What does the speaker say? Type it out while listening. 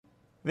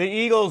The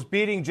Eagles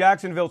beating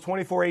Jacksonville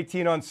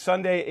 24-18 on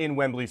Sunday in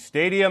Wembley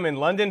Stadium in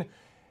London.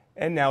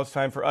 And now it's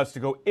time for us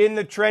to go in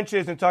the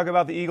trenches and talk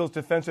about the Eagles'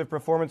 defensive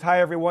performance. Hi,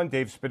 everyone.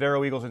 Dave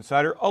Spadaro, Eagles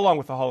Insider, along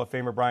with the Hall of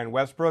Famer Brian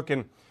Westbrook.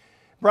 And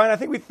Brian, I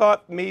think we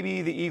thought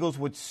maybe the Eagles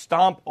would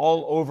stomp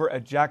all over a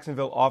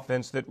Jacksonville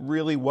offense that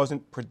really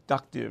wasn't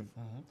productive.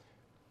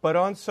 But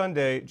on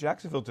Sunday,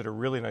 Jacksonville did a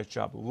really nice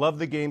job. Love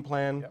the game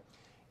plan. Yep.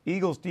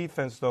 Eagles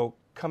defense, though,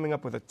 coming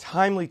up with a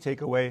timely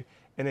takeaway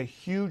and a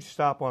huge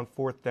stop on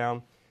fourth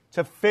down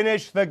to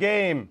finish the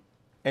game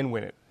and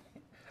win it.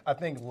 I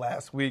think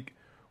last week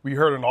we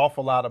heard an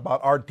awful lot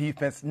about our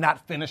defense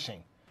not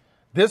finishing.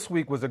 This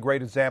week was a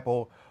great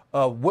example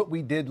of what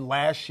we did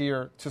last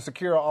year to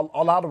secure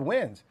a lot of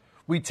wins.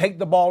 We take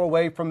the ball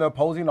away from the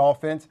opposing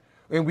offense,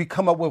 and we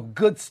come up with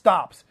good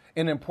stops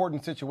in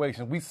important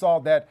situations. We saw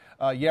that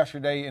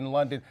yesterday in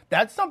London.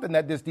 That's something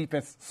that this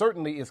defense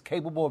certainly is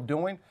capable of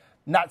doing,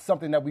 not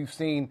something that we've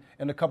seen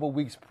in a couple of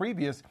weeks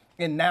previous.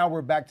 And now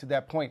we're back to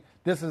that point.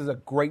 This is a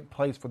great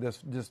place for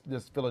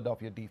this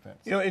Philadelphia defense.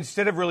 You know,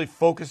 instead of really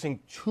focusing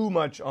too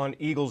much on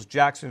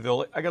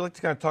Eagles-Jacksonville, I'd like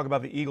to kind of talk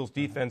about the Eagles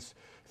defense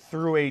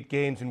through 8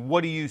 games and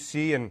what do you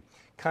see and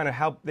kind of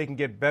how they can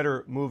get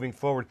better moving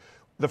forward.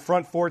 The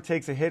front four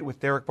takes a hit with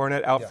Derek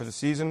Barnett out for the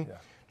season. Yeah.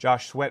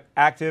 Josh Sweat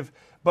active,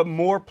 but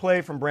more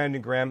play from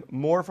Brandon Graham,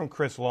 more from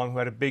Chris Long, who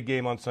had a big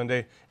game on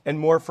Sunday, and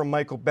more from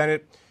Michael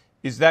Bennett.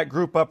 Is that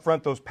group up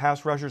front, those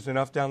pass rushers,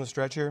 enough down the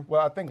stretch here?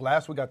 Well, I think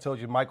last week I told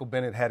you Michael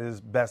Bennett had his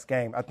best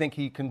game. I think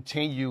he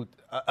continued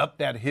up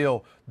that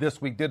hill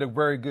this week, did a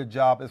very good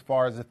job as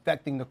far as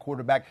affecting the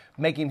quarterback,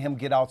 making him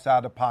get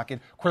outside the pocket.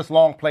 Chris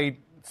Long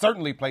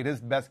certainly played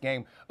his best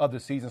game of the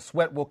season.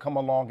 Sweat will come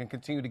along and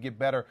continue to get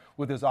better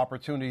with his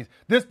opportunities.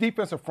 This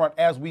defensive front,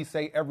 as we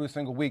say every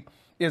single week,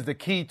 is the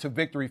key to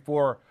victory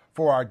for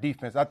our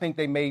defense. I think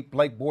they made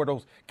Blake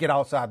Bortles get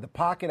outside the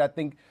pocket. I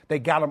think they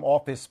got him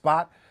off his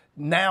spot.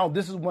 Now,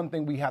 this is one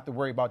thing we have to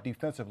worry about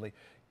defensively.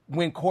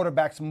 When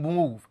quarterbacks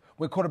move,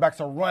 when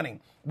quarterbacks are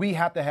running, we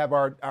have to have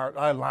our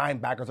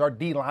linebackers, our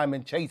D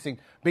linemen chasing,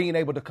 being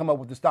able to come up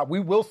with the stop. We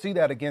will see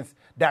that against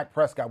Dak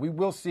Prescott. We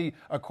will see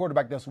a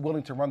quarterback that's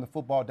willing to run the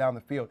football down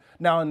the field.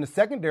 Now, in the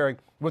secondary,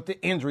 with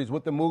the injuries,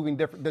 with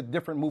the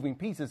different moving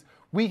pieces,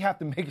 we have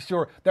to make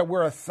sure that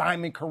we're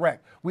assignment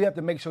correct. We have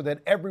to make sure that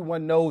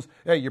everyone knows,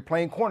 hey, you're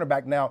playing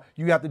cornerback now,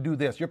 you have to do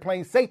this. You're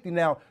playing safety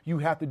now, you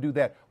have to do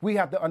that. We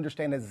have to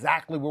understand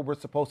exactly what we're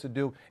supposed to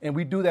do, and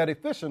we do that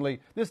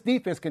efficiently. This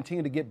defense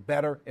continues to get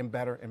better and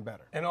better and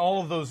better. And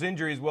all of those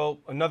injuries, well,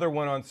 another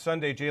one on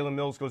Sunday, Jalen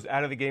Mills goes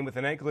out of the game with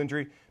an ankle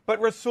injury.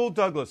 But Rasul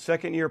Douglas,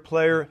 second-year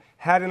player,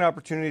 had an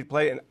opportunity to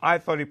play, and I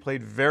thought he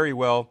played very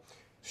well,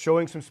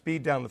 showing some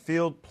speed down the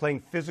field, playing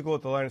physical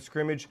at the line of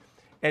scrimmage,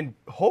 and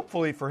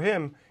hopefully for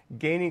him,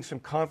 gaining some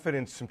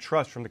confidence, some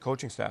trust from the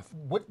coaching staff.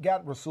 What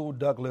got Rasul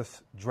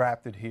Douglas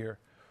drafted here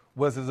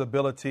was his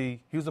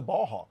ability. He was a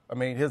ball hawk. I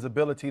mean, his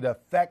ability to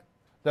affect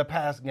the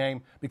pass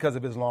game because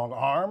of his long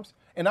arms.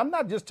 And I'm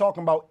not just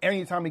talking about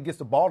any time he gets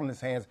the ball in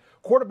his hands.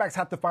 Quarterbacks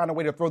have to find a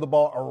way to throw the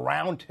ball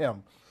around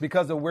him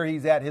because of where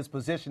he's at, his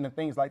position, and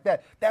things like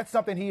that. That's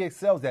something he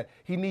excels at.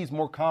 He needs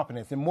more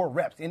confidence and more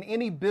reps. In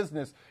any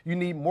business, you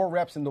need more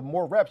reps, and the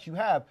more reps you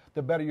have,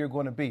 the better you're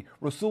going to be.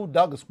 Rasul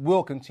Douglas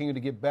will continue to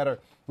get better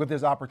with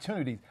his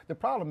opportunities. The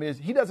problem is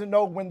he doesn't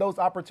know when those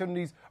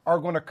opportunities are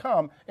going to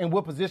come and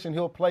what position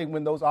he'll play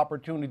when those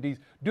opportunities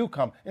do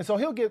come. And so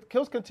he'll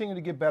continue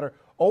to get better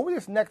over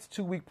this next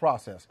 2-week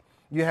process.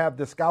 You have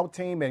the scout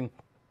team and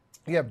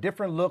you have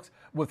different looks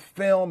with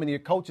film and your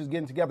coaches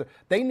getting together.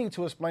 They need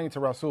to explain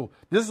to Rasul,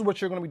 this is what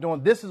you're going to be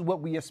doing. This is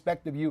what we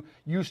expect of you.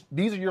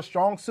 These are your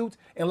strong suits,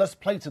 and let's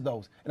play to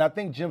those. And I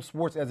think Jim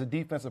Schwartz, as a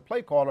defensive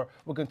play caller,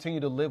 will continue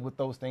to live with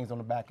those things on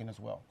the back end as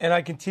well. And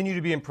I continue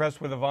to be impressed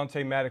with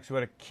Avonte Maddox, who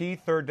had a key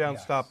third down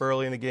stop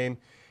early in the game.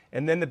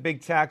 And then the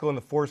big tackle and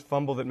the forced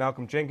fumble that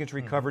Malcolm Jenkins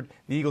recovered.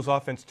 The Eagles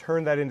offense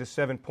turned that into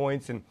 7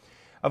 points. And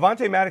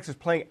Avonte Maddox is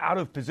playing out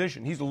of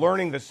position. He's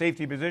learning the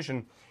safety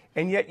position,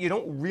 and yet you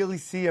don't really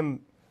see him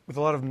with a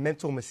lot of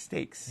mental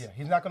mistakes. Yeah,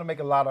 he's not going to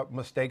make a lot of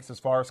mistakes as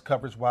far as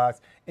coverage-wise.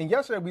 And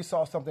yesterday we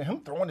saw something, him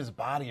throwing his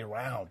body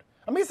around.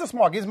 I mean, he's a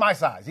small guy. He's my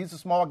size. He's a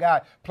small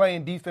guy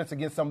playing defense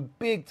against some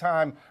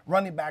big-time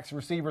running backs,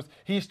 receivers.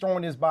 He's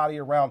throwing his body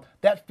around.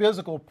 That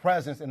physical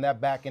presence in that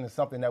back end is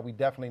something that we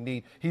definitely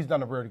need. He's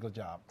done a very good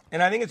job.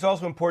 And I think it's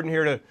also important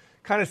here to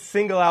kind of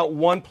single out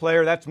one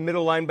player. That's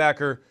middle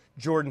linebacker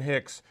Jordan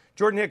Hicks.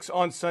 Jordan Hicks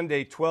on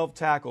Sunday, 12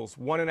 tackles,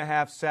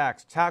 1.5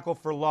 sacks, tackle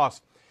for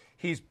loss.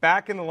 He's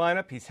back in the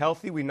lineup. He's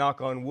healthy. We knock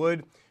on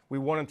wood. We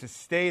want him to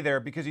stay there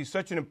because he's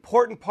such an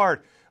important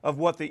part of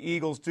what the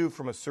Eagles do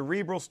from a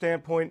cerebral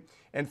standpoint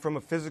and from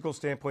a physical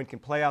standpoint. Can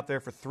play out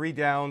there for 3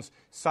 downs,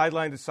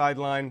 sideline to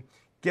sideline,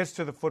 gets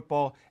to the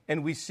football,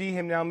 and we see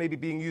him now maybe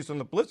being used on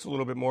the blitz a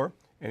little bit more,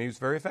 and he was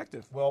very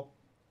effective. Well,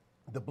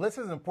 The blitz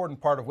is an important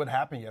part of what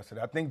happened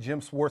yesterday. I think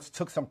Jim Schwartz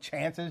took some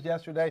chances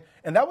yesterday,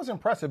 and that was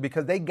impressive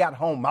because they got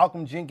home.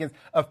 Malcolm Jenkins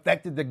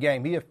affected the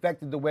game. He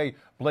affected the way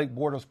Blake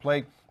Bortles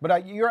played.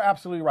 But you're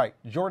absolutely right.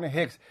 Jordan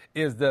Hicks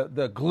is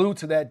the glue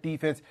to that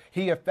defense.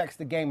 He affects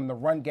the game in the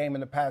run game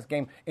and the pass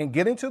game. And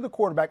getting to the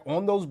quarterback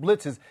on those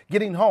blitzes,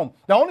 getting home.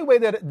 The only way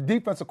that a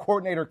defensive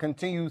coordinator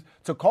continues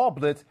to call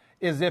blitz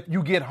is if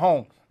you get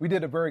home. We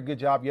did a very good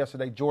job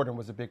yesterday. Jordan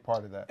was a big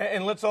part of that.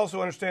 And let's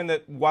also understand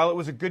that while it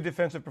was a good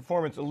defensive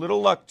performance, a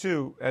little luck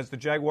too, as the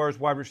Jaguars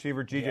wide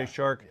receiver J.J.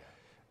 Shark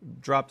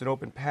dropped an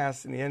open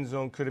pass in the end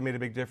zone, could have made a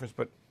big difference,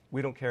 but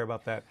we don't care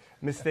about that.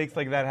 Mistakes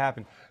like that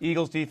happen.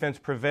 Eagles defense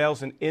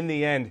prevails and in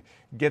the end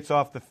gets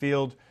off the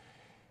field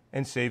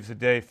and saves the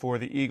day for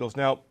the Eagles.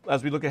 Now,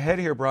 as we look ahead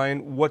here,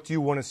 Brian, what do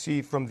you want to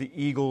see from the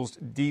Eagles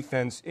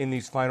defense in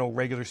these final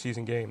regular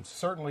season games?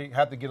 Certainly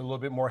have to get a little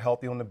bit more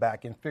healthy on the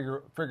back end,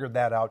 figure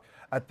that out.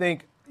 I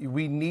think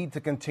we need to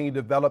continue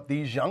to develop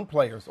these young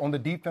players on the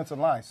defensive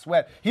line.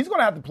 Sweat, he's going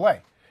to have to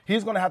play.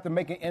 He's going to have to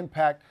make an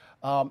impact.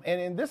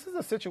 And this is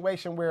a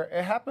situation where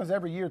it happens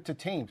every year to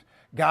teams.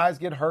 Guys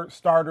get hurt,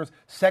 starters,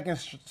 second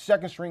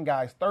string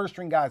guys, third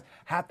string guys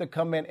have to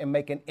come in and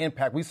make an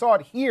impact. We saw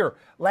it here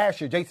last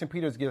year. Jason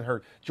Peters gets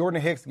hurt.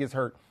 Jordan Hicks gets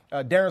hurt.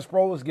 Darren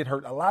Sproles get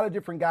hurt. A lot of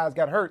different guys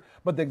got hurt,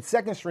 but the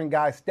second string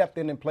guys stepped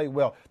in and played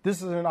well.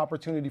 This is an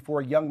opportunity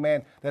for a young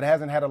man that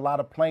hasn't had a lot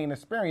of playing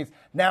experience.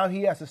 Now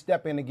he has to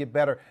step in and get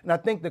better. And I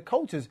think the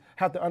coaches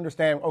have to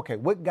understand, okay,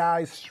 what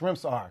guys'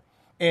 strengths are.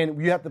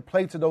 And you have to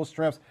play to those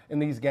strengths in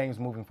these games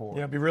moving forward.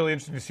 Yeah, it'd be really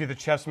interesting to see the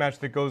chess match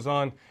that goes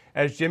on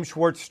as Jim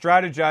Schwartz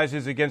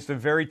strategizes against a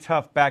very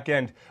tough back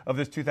end of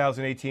this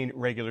 2018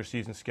 regular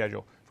season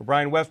schedule. For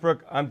Brian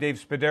Westbrook, I'm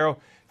Dave Spadaro.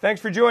 Thanks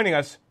for joining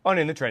us on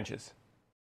In the Trenches.